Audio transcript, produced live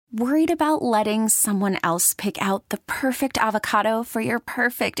Worried about letting someone else pick out the perfect avocado for your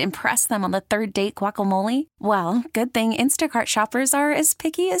perfect impress them on the third date guacamole? Well, good thing Instacart shoppers are as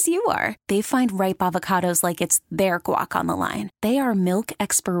picky as you are. They find ripe avocados like it's their guac on the line. They are milk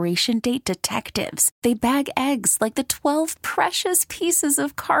expiration date detectives. They bag eggs like the 12 precious pieces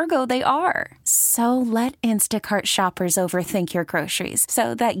of cargo they are. So let Instacart shoppers overthink your groceries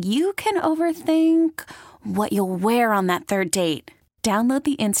so that you can overthink what you'll wear on that third date. Download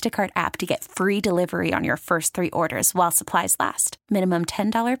the Instacart app to get free delivery on your first 3 orders while supplies last. Minimum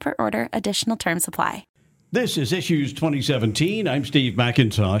 $10 per order. Additional terms apply. This is Issues 2017. I'm Steve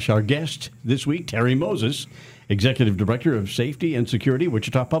McIntosh. Our guest this week, Terri Moses, Executive Director of Safety and Security,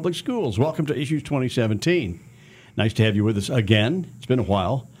 Wichita Public Schools. Welcome to Issues 2017. Nice to have you with us again. It's been a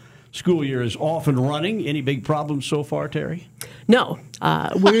while. School year is off and running. Any big problems so far, Terri? No.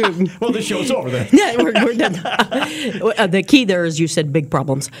 Well, this show's over then. Yeah, we're done. The key there is you said big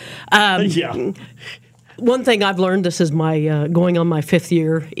problems. Yeah. One thing I've learned, this is my going on my 5th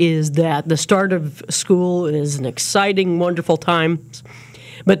year, is that the start of school is an exciting, wonderful time,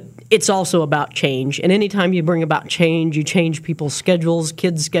 but it's also about change. And anytime you bring about change, you change people's schedules,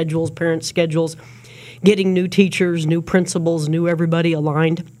 kids' schedules, parents' schedules, getting new teachers, new principals, new everybody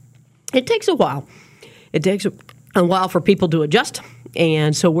aligned. It takes a while. It takes a while for people to adjust,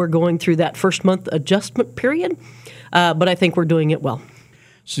 and so we're going through that first month adjustment period, but I think we're doing it well.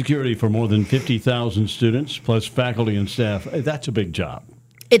 Security for more than 50,000 students, plus faculty and staff. That's a big job.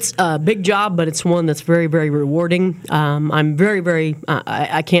 It's a big job, but it's one that's very, very rewarding. I'm very, very,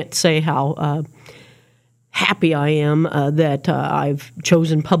 I can't say how happy I am that I've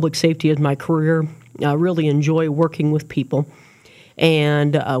chosen public safety as my career. I really enjoy working with people.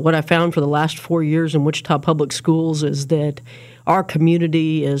 And what I found for the last 4 years in Wichita Public Schools is that our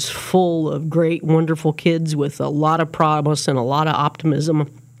community is full of great, wonderful kids with a lot of promise and a lot of optimism,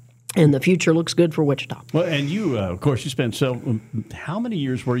 and the future looks good for Wichita. Well, and you, of course, you spent how many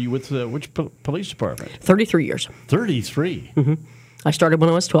years were you with which police department? 33 years. 33? Mm-hmm. I started when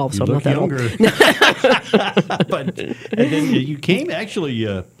I was 12, so I'm not that younger. But and then you came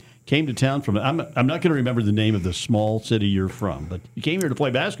to town from, I'm not going to remember the name of the small city you're from, but you came here to play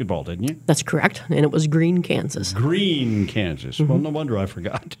basketball, didn't you? That's correct, and it was Greene, Kansas. Greene, Kansas. Mm-hmm. Well, no wonder I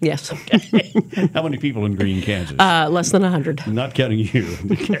forgot. Yes. Okay. How many people in Greene, Kansas? Less than 100. Not counting you.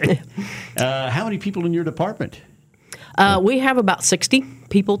 Okay. How many people in your department? We have about 60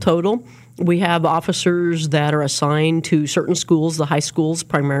 people total. We have officers that are assigned to certain schools, the high schools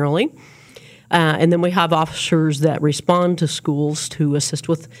primarily. And then we have officers that respond to schools to assist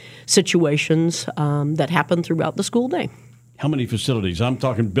with situations that happen throughout the school day. How many facilities? I'm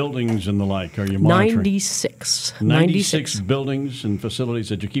talking buildings and the like. Are you monitoring? 96. 96 buildings and facilities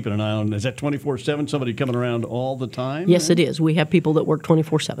that you're keeping an eye on. Is that 24/7? Somebody coming around all the time? Yes, it is. We have people that work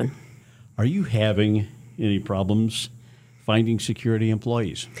 24/7. Are you having any problems finding security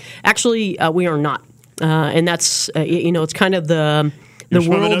employees? Actually, we are not. And that's, it's kind of the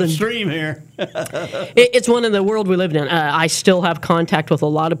world upstream here. It's one of the world we live in. I still have contact with a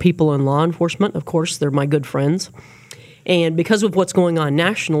lot of people in law enforcement. Of course, they're my good friends. And because of what's going on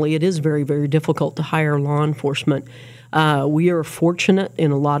nationally, it is very, very difficult to hire law enforcement. We are fortunate in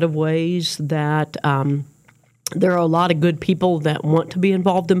a lot of ways that there are a lot of good people that want to be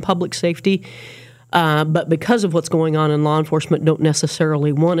involved in public safety, but because of what's going on in law enforcement, don't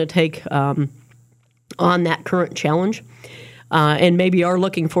necessarily want to take on that current challenge. And maybe are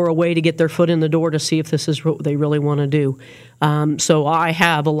looking for a way to get their foot in the door to see if this is what they really want to do. So I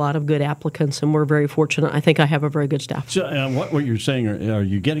have a lot of good applicants, and we're very fortunate. I think I have a very good staff. So what you're saying, are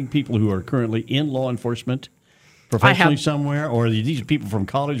you getting people who are currently in law enforcement professionally somewhere, or are these people from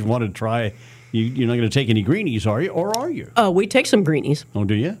college who want to try? You're not going to take any greenies, are you, or are you? We take some greenies. Oh,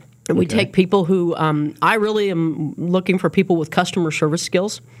 do you? And we take people who I really am looking for people with customer service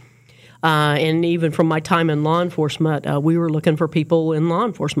skills. And even from my time in law enforcement, we were looking for people in law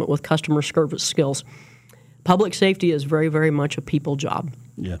enforcement with customer service skills. Public safety is very, very much a people job.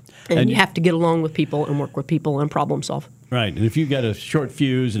 Yeah. And you have to get along with people and work with people and problem solve. Right. And if you've got a short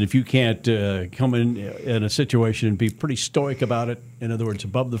fuse and if you can't come in a situation and be pretty stoic about it, in other words,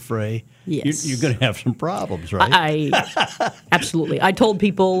 above the fray, yes, you're going to have some problems, right? Absolutely. I told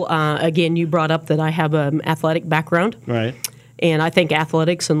people, again, you brought up that I have an athletic background. Right. And I think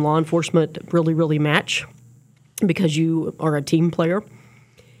athletics and law enforcement really, really match because you are a team player.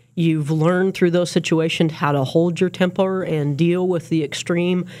 You've learned through those situations how to hold your temper and deal with the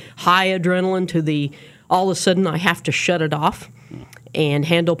extreme high adrenaline to the all of a sudden I have to shut it off and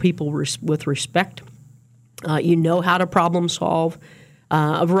handle people with respect. You know how to problem solve.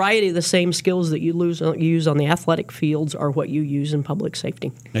 A variety of the same skills that you use on the athletic fields are what you use in public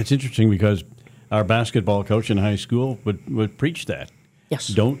safety. It's interesting because our basketball coach in high school would preach that. Yes.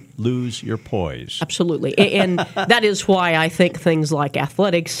 Don't lose your poise. Absolutely. And that is why I think things like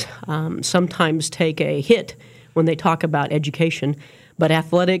athletics sometimes take a hit when they talk about education. But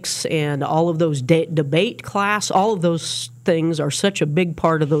athletics and all of those debate class, all of those things are such a big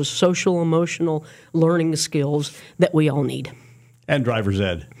part of those social, emotional learning skills that we all need. And driver's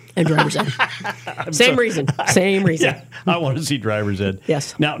ed. And driver's ed. Same reason. Yeah, I want to see driver's ed.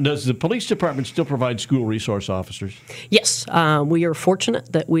 Yes. Now, does the police department still provide school resource officers? Yes. We are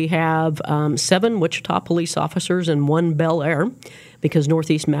fortunate that we have 7 Wichita police officers and 1 Bel Air, because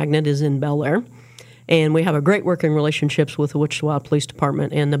Northeast Magnet is in Bel Air. And we have a great working relationships with the Wichita Police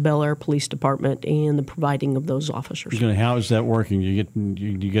Department and the Bel Air Police Department and the providing of those officers. How is that working? You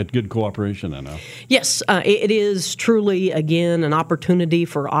get good cooperation, I know. Yes, it is truly, again, an opportunity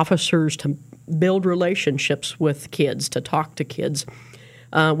for officers to build relationships with kids, to talk to kids.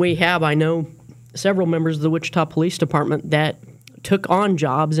 We have, I know, several members of the Wichita Police Department that took on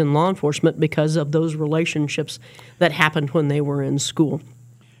jobs in law enforcement because of those relationships that happened when they were in school.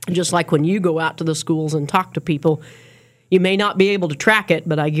 Just like when you go out to the schools and talk to people, you may not be able to track it,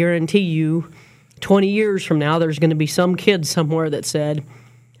 but I guarantee you 20 years from now, there's going to be some kid somewhere that said,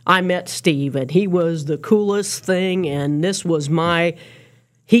 I met Steve, and he was the coolest thing, and this was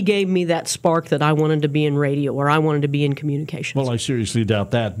he gave me that spark that I wanted to be in radio or I wanted to be in communications. Well, I seriously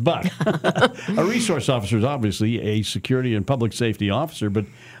doubt that. But a resource officer is obviously a security and public safety officer. But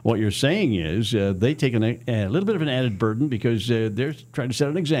what you're saying is they take a little bit of an added burden because they're trying to set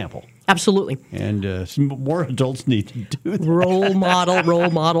an example. Absolutely. And some more adults need to do that. Role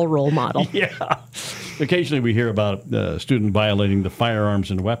model. Yeah. Occasionally we hear about a student violating the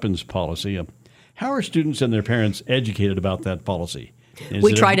firearms and weapons policy. How are students and their parents educated about that policy?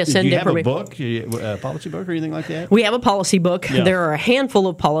 We try to send information. Do you have a book, a policy book or anything like that? We have a policy book. Yeah. There are a handful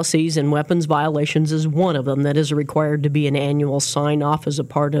of policies, and weapons violations is one of them that is required to be an annual sign-off as a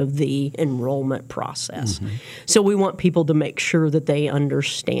part of the enrollment process. Mm-hmm. So we want people to make sure that they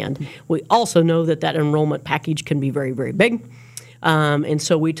understand. We also know that enrollment package can be very, very big. And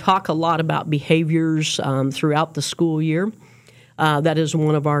so we talk a lot about behaviors throughout the school year. That is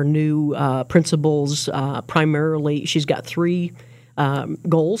one of our new principles. Primarily, she's got 3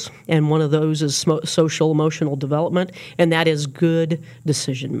 goals, and one of those is social emotional development, and that is good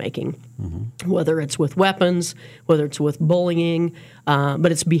decision making. Mm-hmm. Whether it's with weapons, whether it's with bullying,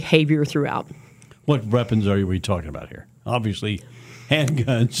 but it's behavior throughout. What weapons are we talking about here? Obviously,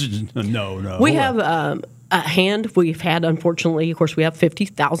 handguns. No. We have a hand. We've had, unfortunately, of course, we have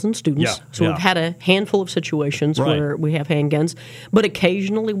 50,000 students, we've had a handful of situations where we have handguns, but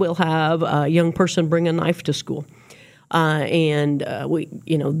occasionally we'll have a young person bring a knife to school.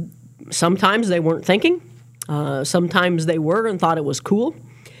 Sometimes they weren't thinking. Sometimes they were and thought it was cool.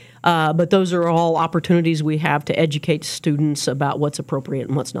 But those are all opportunities we have to educate students about what's appropriate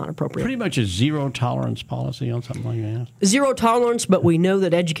and what's not appropriate. Pretty much a zero tolerance policy on something like that? Zero tolerance, but we know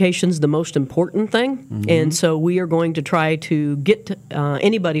that education's the most important thing. Mm-hmm. And so we are going to try to get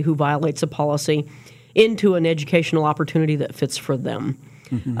anybody who violates a policy into an educational opportunity that fits for them.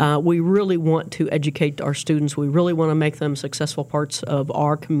 Mm-hmm. We really want to educate our students. We really want to make them successful parts of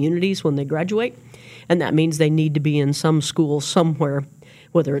our communities when they graduate. And that means they need to be in some school somewhere,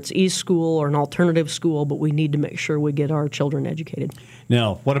 whether it's e-school or an alternative school, but we need to make sure we get our children educated.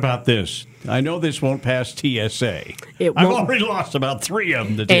 Now, what about this? I know this won't pass TSA. I've already lost about 3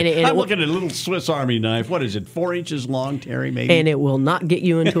 of them. I'm looking at a little Swiss Army knife. What is it, 4 inches long, Terry, maybe? And it will not get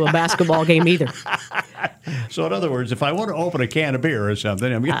you into a basketball game either. So, in other words, if I want to open a can of beer or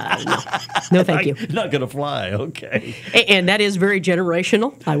something, I'm no, thank you. It's not going to fly, okay. And that is very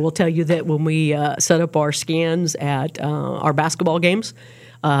generational. I will tell you that when we set up our scans at our basketball games,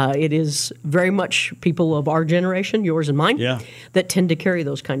 it is very much people of our generation, yours and mine, that tend to carry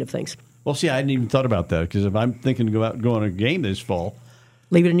those kind of things. Well, see, I hadn't even thought about that, because if I'm thinking to go on a game this fall,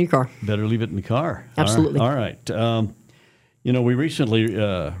 leave it in your car. Better leave it in the car. Absolutely. All right. We recently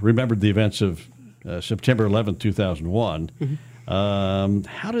remembered the events of September 11th, 2001. Mm-hmm.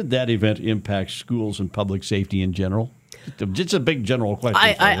 How did that event impact schools and public safety in general? It's a big general question.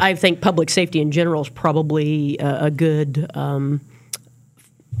 I think public safety in general is probably a good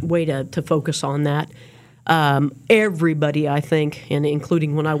way to focus on that. Everybody, I think, and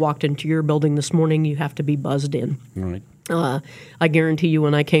including when I walked into your building this morning, you have to be buzzed in. Right. I guarantee you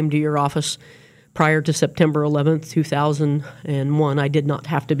when I came to your office prior to September 11th, 2001, I did not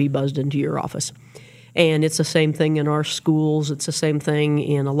have to be buzzed into your office. And it's the same thing in our schools. It's the same thing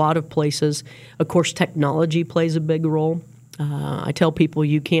in a lot of places. Of course, technology plays a big role. I tell people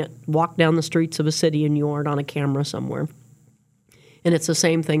you can't walk down the streets of a city and you aren't on a camera somewhere. And it's the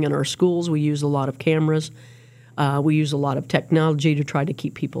same thing in our schools. We use a lot of cameras. We use a lot of technology to try to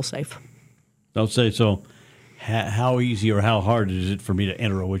keep people safe. I'll say so. How easy or how hard is it for me to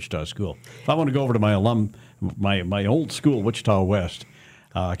enter a Wichita school? If I want to go over to my old school, Wichita West,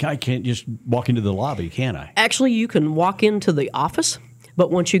 I can't just walk into the lobby, can I? Actually, you can walk into the office,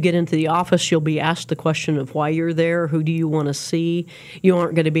 but once you get into the office, you'll be asked the question of why you're there, who do you want to see. You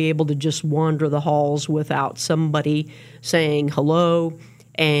aren't going to be able to just wander the halls without somebody saying hello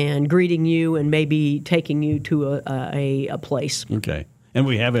and greeting you and maybe taking you to a place. Okay. And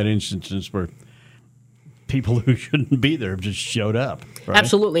we have had instances where people who shouldn't be there just showed up. Right?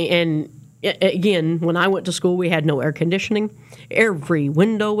 Absolutely. And again, when I went to school, we had no air conditioning. Every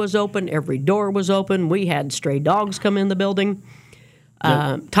window was open. Every door was open. We had stray dogs come in the building.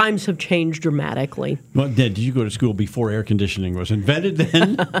 Times have changed dramatically. Well, did you go to school before air conditioning was invented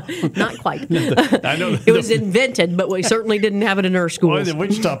then? Not quite. I know it was invented, but we certainly didn't have it in our schools. Well, in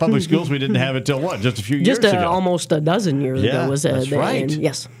Wichita Public Schools, we didn't have it till what? Just a few years ago? Just almost a dozen years ago. That's right.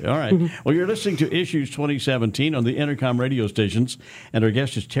 Yes. All right. Well, you're listening to Issues 2017 on the Intercom radio stations, and our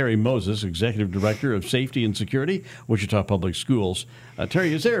guest is Terri Moses, Executive Director of Safety and Security, Wichita Public Schools. Terri,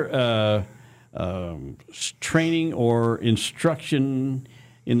 is there training or instruction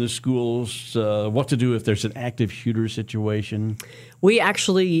in the schools, what to do if there's an active shooter situation? We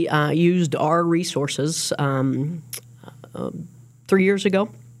actually used our resources 3 years ago,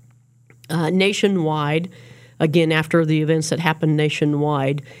 nationwide. Again, after the events that happened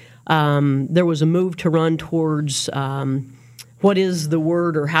nationwide, there was a move to run towards what is the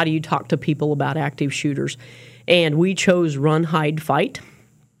word or how do you talk to people about active shooters. And we chose Run, Hide, Fight,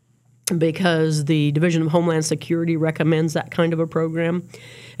 because the Division of Homeland Security recommends that kind of a program.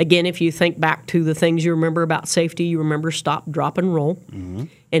 Again, if you think back to the things you remember about safety, you remember stop, drop, and roll. Mm-hmm.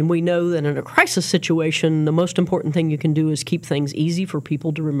 And we know that in a crisis situation, the most important thing you can do is keep things easy for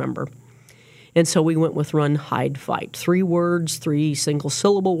people to remember. And so we went with Run, Hide, Fight. 3 words, 3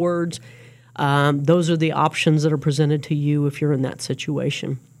 single-syllable words. Those are the options that are presented to you if you're in that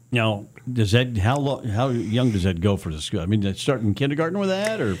situation. Now, how young does that go for the school? I mean, does it start in kindergarten with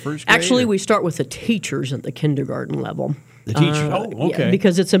that or first grade? Actually, we start with the teachers at the kindergarten level. The teachers? Okay. Yeah,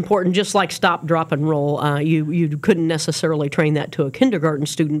 because it's important, just like stop, drop, and roll. You couldn't necessarily train that to a kindergarten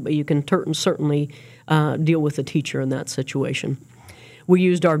student, but you can certainly deal with the teacher in that situation. We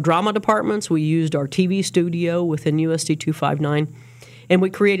used our drama departments. We used our TV studio within USD 259, and we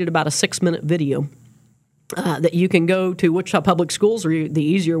created about a 6-minute video that you can go to Wichita Public Schools, or the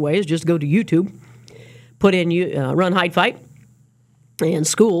easier way is just go to YouTube, put in Run, Hide, Fight, and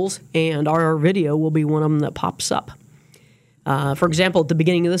schools, and our video will be one of them that pops up. For example, at the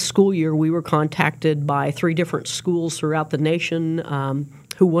beginning of this school year, we were contacted by 3 different schools throughout the nation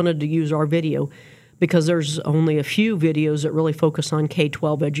who wanted to use our video because there's only a few videos that really focus on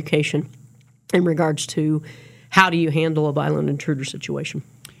K-12 education in regards to how do you handle a violent intruder situation.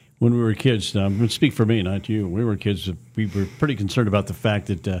 When we were kids, I'm going to speak for me, not you. When we were kids, we were pretty concerned about the fact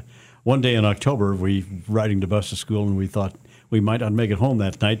that one day in October, we were riding the bus to school, and we thought we might not make it home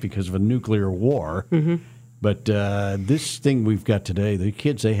that night because of a nuclear war. Mm-hmm. But this thing we've got today, the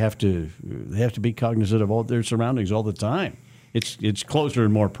kids, they have to be cognizant of all their surroundings all the time. It's closer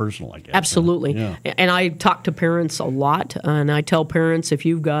and more personal, I guess. Absolutely. Yeah. And I talk to parents a lot, and I tell parents if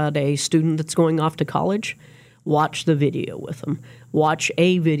you've got a student that's going off to college, watch the video with them. Watch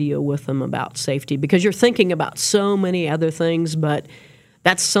a video with them about safety because you're thinking about so many other things, but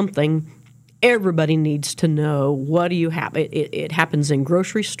that's something everybody needs to know. What do you have? It happens in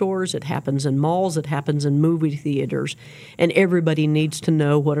grocery stores, it happens in malls, it happens in movie theaters, and everybody needs to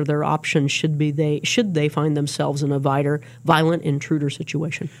know what are their options should they find themselves in a violent intruder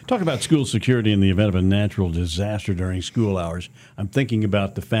situation. Talk about school security in the event of a natural disaster during school hours. I'm thinking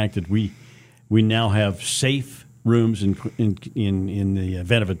about the fact that we now have safe rooms in the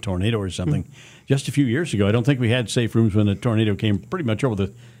event of a tornado or something. Mm-hmm. Just a few years ago, I don't think we had safe rooms when a tornado came pretty much over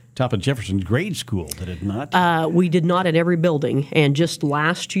the top of Jefferson grade school, did it not? We did not at every building. And just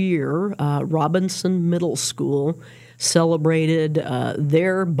last year, Robinson Middle School celebrated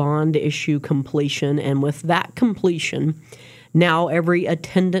their bond issue completion. And with that completion, now every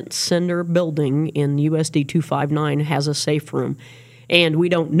attendance center building in USD 259 has a safe room. And we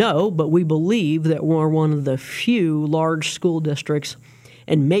don't know, but we believe that we're one of the few large school districts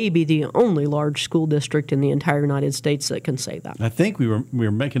and maybe the only large school district in the entire United States that can say that. I think we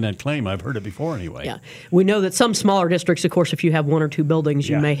were making that claim. I've heard it before anyway. Yeah. We know that some smaller districts, of course, if you have 1 or 2 buildings,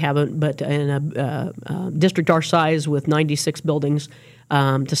 you may have it. But in a district our size with 96 buildings,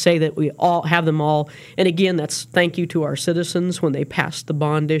 to say that we all have them all. And again, that's thank you to our citizens when they passed the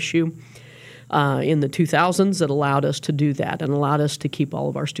bond issue in the 2000s that allowed us to do that and allowed us to keep all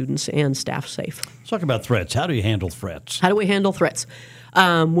of our students and staff safe. Let's talk about threats. How do you handle threats? How do we handle threats?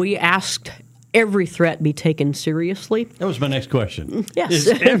 We asked every threat be taken seriously. That was my next question. Yes.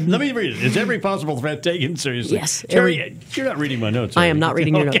 Let me read it. Is every possible threat taken seriously? Yes. Terry, you're not reading my notes. I am not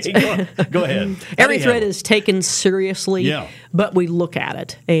reading your notes. Go ahead. Every threat is taken seriously, but we look at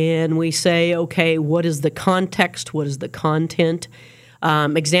it and we say, okay, what is the context? What is the content?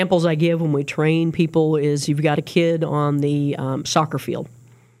 Examples I give when we train people is you've got a kid on the soccer field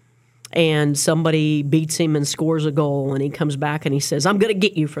and somebody beats him and scores a goal and he comes back and he says, I'm going to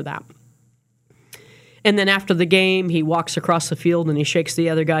get you for that. And then after the game, he walks across the field and he shakes the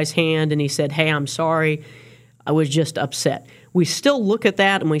other guy's hand and he said, hey, I'm sorry. I was just upset. We still look at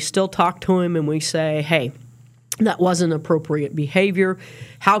that and we still talk to him and we say, hey, that wasn't appropriate behavior.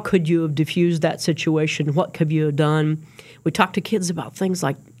 How could you have diffused that situation? What could you have done? We talk to kids about things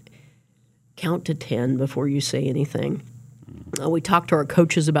like count to 10 before you say anything. We talk to our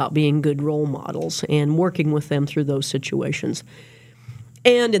coaches about being good role models and working with them through those situations.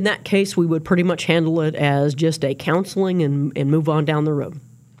 And in that case, we would pretty much handle it as just a counseling and move on down the road.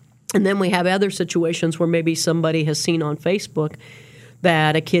 And then we have other situations where maybe somebody has seen on Facebook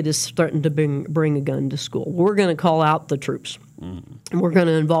that a kid is threatened to bring a gun to school. We're going to call out the troops. We're going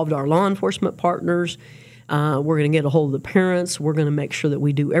to involve our law enforcement partners. We're going to get a hold of the parents. We're going to make sure that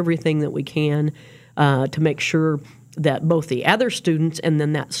we do everything that we can to make sure that both the other students and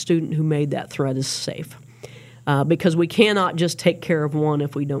then that student who made that threat is safe. Because we cannot just take care of one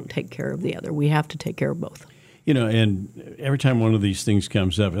if we don't take care of the other. We have to take care of both. You know, and every time one of these things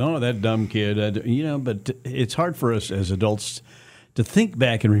comes up, oh, that dumb kid, but it's hard for us as adults to think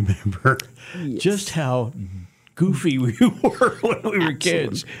back and remember just how goofy we were when we were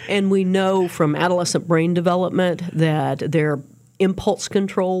kids. And we know from adolescent brain development that their impulse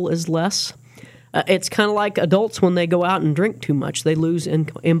control is less. It's kind of like adults when they go out and drink too much. They lose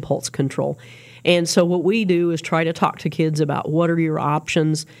impulse control. And so what we do is try to talk to kids about what are your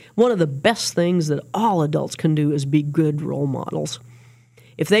options. One of the best things that all adults can do is be good role models.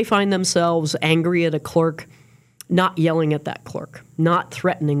 If they find themselves angry at a clerk, not yelling at that clerk, not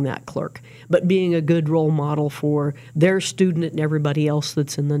threatening that clerk, but being a good role model for their student and everybody else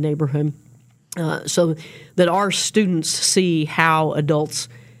that's in the neighborhood, so that our students see how adults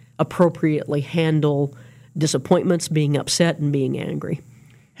appropriately handle disappointments, being upset, and being angry.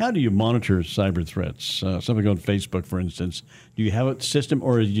 How do you monitor cyber threats? Something on Facebook, for instance. Do you have a system,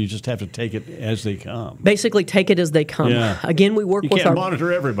 or do you just have to take it as they come? Basically, take it as they come. Yeah. Again, we work with our... You can't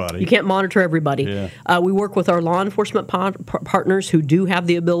monitor everybody. You can't monitor everybody. Yeah. We work with our law enforcement partners who do have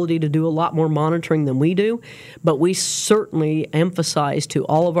the ability to do a lot more monitoring than we do, but we certainly emphasize to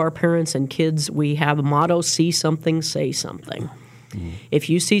all of our parents and kids, we have a motto, see something, say something. If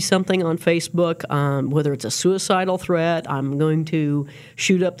you see something on Facebook, whether it's a suicidal threat, I'm going to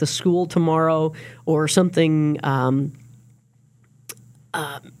shoot up the school tomorrow, or something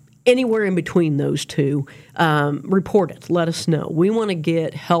anywhere in between those two, report it. Let us know. We want to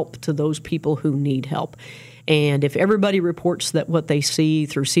get help to those people who need help. And if everybody reports that what they see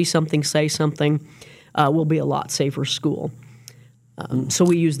through See Something, Say Something, we'll be a lot safer school. So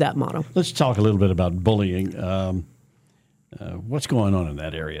we use that motto. Let's talk a little bit about bullying. What's going on in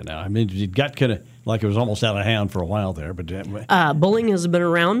that area now? I mean, it got kind of like it was almost out of hand for a while there. But bullying has been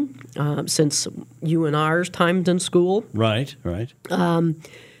around since you and ours times in school. Right.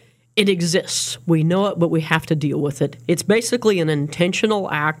 It exists. We know it, but we have to deal with it. It's basically an intentional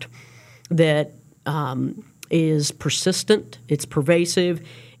act that is persistent, it's pervasive,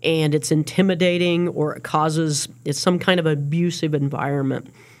 and it's intimidating, or it's some kind of abusive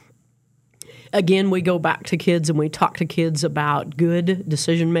environment. Again, we go back to kids and we talk to kids about good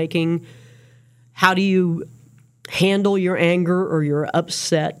decision-making. How do you handle your anger or your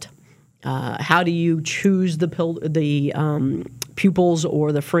upset? How do you choose the pupils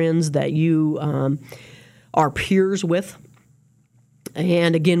or the friends that you are peers with?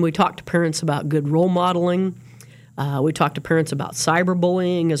 And again, we talk to parents about good role modeling. We talk to parents about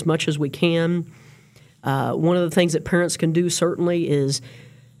cyberbullying as much as we can. One of the things that parents can do certainly is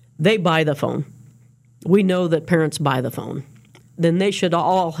they buy the phone. We know that parents buy the phone. Then they should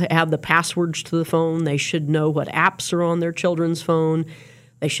all have the passwords to the phone. They should know what apps are on their children's phone.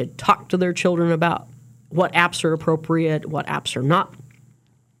 They should talk to their children about what apps are appropriate, what apps are not.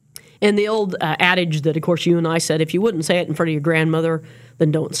 And the old adage that, of course, you and I said, if you wouldn't say it in front of your grandmother,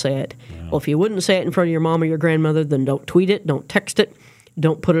 then don't say it. Wow. Well, if you wouldn't say it in front of your mom or your grandmother, then don't tweet it, don't text it,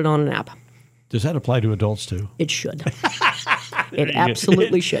 don't put it on an app. Does that apply to adults too? It should. It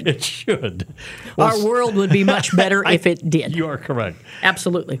absolutely should. It should. Our world would be much better if it did. You are correct.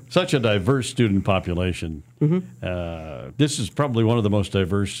 Absolutely. Such a diverse student population. This is probably one of the most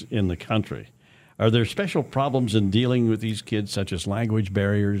diverse in the country. Are there special problems in dealing with these kids, such as language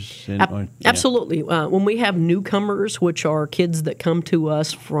barriers? Absolutely. When we have newcomers, which are kids that come to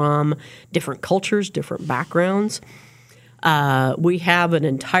us from different cultures, different backgrounds, we have an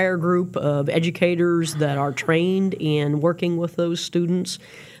entire group of educators that are trained in working with those students.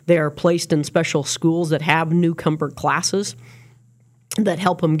 They are placed in special schools that have newcomer classes that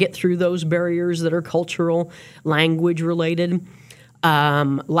help them get through those barriers that are cultural, language related.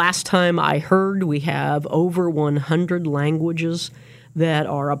 Last time I heard, we have over 100 languages that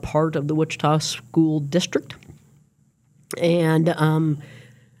are a part of the Wichita School District, and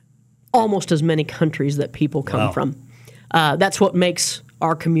almost as many countries that people come from. That's what makes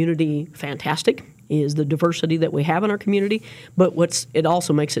our community fantastic, is the diversity that we have in our community, but it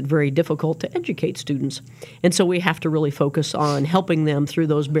also makes it very difficult to educate students. And so we have to really focus on helping them through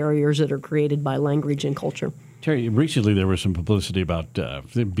those barriers that are created by language and culture. Terri, recently there was some publicity about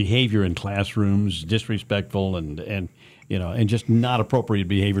the behavior in classrooms, disrespectful and just not appropriate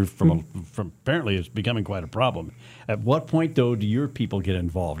behavior from apparently it's becoming quite a problem. At what point, though, do your people get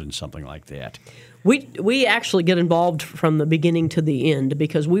involved in something like that? We actually get involved from the beginning to the end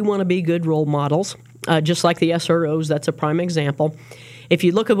because we want to be good role models, just like the SROs. That's a prime example. If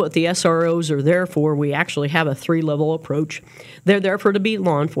you look at what the SROs are there for, we actually have a 3-level approach. They're there to be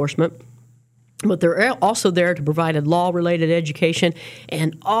law enforcement, but they're also there to provide a law-related education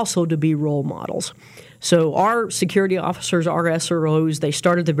and also to be role models. So our security officers, our SROs, they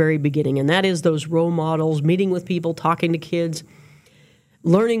start at the very beginning, and that is those role models, meeting with people, talking to kids,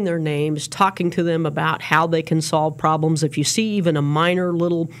 learning their names, talking to them about how they can solve problems. If you see even a minor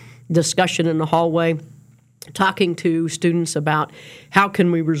little discussion in the hallway, talking to students about how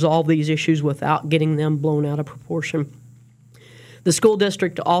can we resolve these issues without getting them blown out of proportion. The school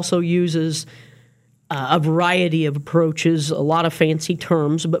district also uses a variety of approaches, a lot of fancy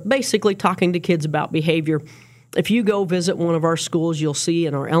terms, but basically talking to kids about behavior. If you go visit one of our schools, you'll see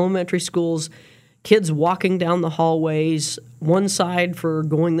in our elementary schools, kids walking down the hallways, one side for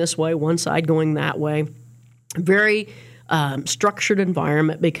going this way, one side going that way. Very structured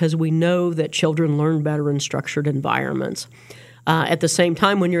environment because we know that children learn better in structured environments. At the same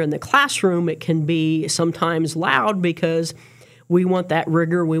time, when you're in the classroom, it can be sometimes loud because we want that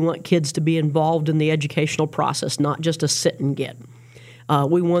rigor. We want kids to be involved in the educational process, not just a sit and get.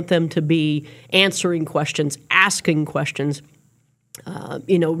 We want them to be answering questions, asking questions,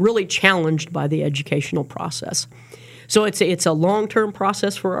 really challenged by the educational process. So it's a long-term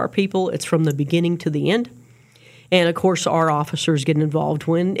process for our people. It's from the beginning to the end. And, of course, our officers get involved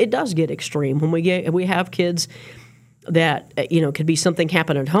when it does get extreme. When we have kids that, could be something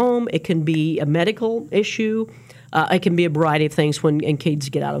happen at home. It can be a medical issue. It can be a variety of things when kids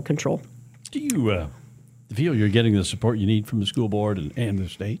get out of control. Do you feel you're getting the support you need from the school board and the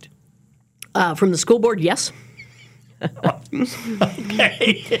state? From the school board, yes.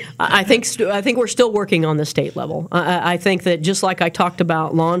 Okay. I think we're still working on the state level. I think that just like I talked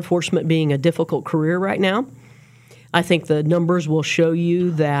about law enforcement being a difficult career right now, I think the numbers will show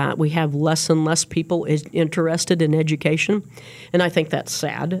you that we have less and less people interested in education, and I think that's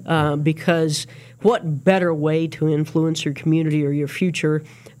sad because what better way to influence your community or your future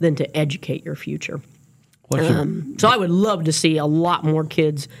than to educate your future? So I would love to see a lot more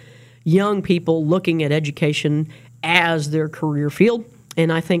kids, young people looking at education as their career field,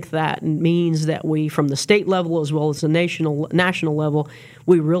 and I think that means that we, from the state level as well as the national level,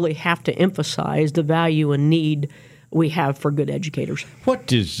 we really have to emphasize the value and need we have for good educators. What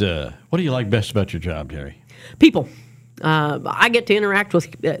do you like best about your job, Terri? People. I get to interact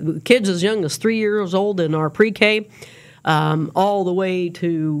with kids as young as 3 years old in our pre-K, all the way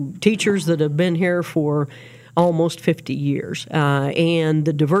to teachers that have been here for almost 50 years. And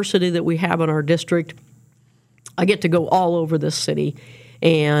the diversity that we have in our district, I get to go all over this city.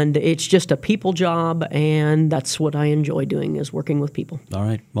 And it's just a people job, and that's what I enjoy doing, is working with people. All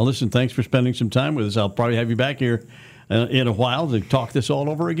right. Well, listen, thanks for spending some time with us. I'll probably have you back here in a while to talk this all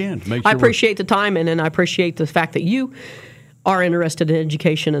over again. I appreciate the time, and I appreciate the fact that you are interested in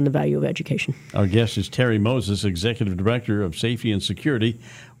education and the value of education. Our guest is Terri Moses, Executive Director of Safety and Security,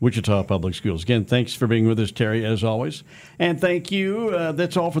 Wichita Public Schools. Again, thanks for being with us, Terri, as always. And thank you.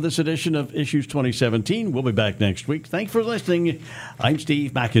 That's all for this edition of Issues 2017. We'll be back next week. Thanks for listening. I'm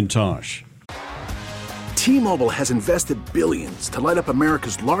Steve McIntosh. T-Mobile has invested billions to light up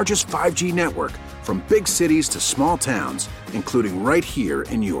America's largest 5G network, from big cities to small towns, including right here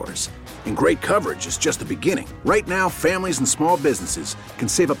in yours. And great coverage is just the beginning. Right now, families and small businesses can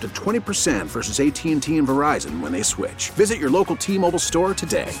save up to 20% versus AT&T and Verizon when they switch. Visit your local T-Mobile store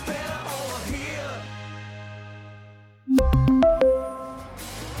today.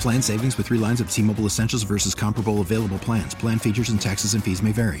 Plan savings with 3 lines of T-Mobile Essentials versus comparable available plans. Plan features and taxes and fees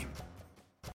may vary.